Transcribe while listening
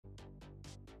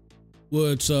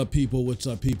What's up, people? What's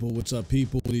up, people? What's up,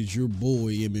 people? It is your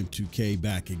boy MM2K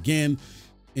back again,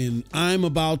 and I'm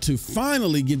about to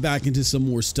finally get back into some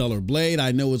more Stellar Blade.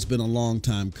 I know it's been a long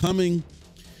time coming.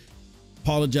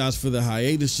 Apologize for the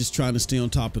hiatus, just trying to stay on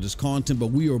top of this content, but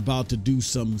we are about to do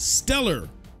some Stellar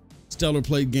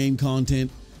Blade game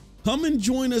content. Come and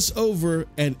join us over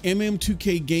at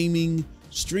MM2K Gaming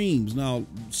Streams. Now,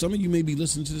 some of you may be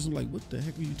listening to this and like, what the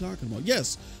heck are you talking about?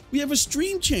 Yes, we have a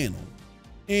stream channel.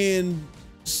 And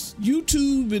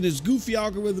YouTube and its goofy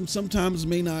algorithm sometimes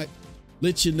may not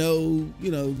let you know,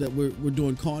 that we're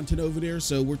doing content over there.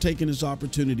 So we're taking this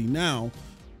opportunity now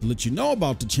to let you know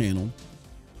about the channel,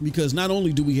 because not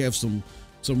only do we have some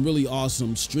really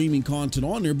awesome streaming content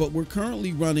on there, but we're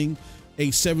currently running a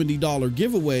 $70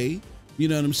 giveaway, you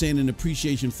know what I'm saying, in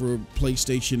appreciation for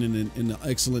PlayStation and the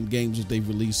excellent games that they've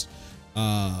released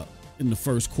in the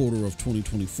first quarter of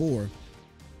 2024.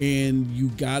 And you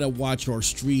gotta watch our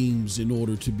streams in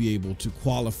order to be able to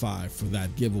qualify for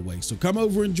that giveaway. So come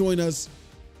over and join us,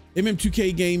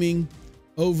 MM2K Gaming,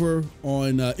 over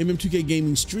on MM2K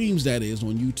Gaming Streams, that is,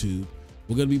 on YouTube.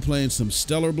 We're gonna be playing some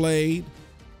Stellar Blade.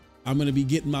 I'm gonna be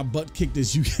getting my butt kicked,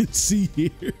 as you can see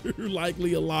here,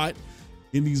 likely a lot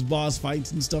in these boss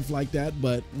fights and stuff like that,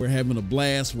 but we're having a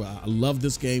blast. I love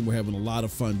this game. We're having a lot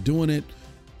of fun doing it.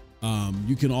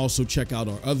 You can also check out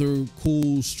our other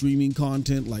cool streaming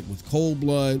content, like with Cold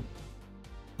Blood.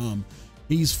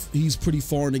 He's pretty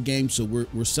far in the game, so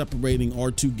we're separating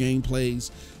our two gameplays.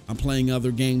 I'm playing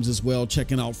other games as well,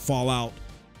 checking out Fallout,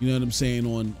 you know what I'm saying,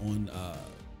 on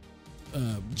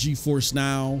GeForce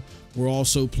Now. We're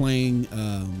also playing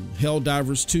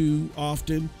Helldivers 2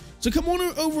 often. So come on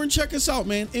over and check us out,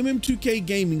 man. MM2K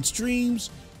Gaming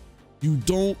Streams. You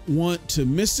don't want to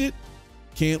miss it.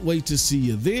 Can't wait to see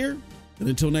you there. And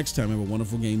until next time, have a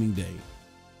wonderful gaming day.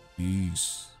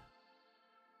 Peace.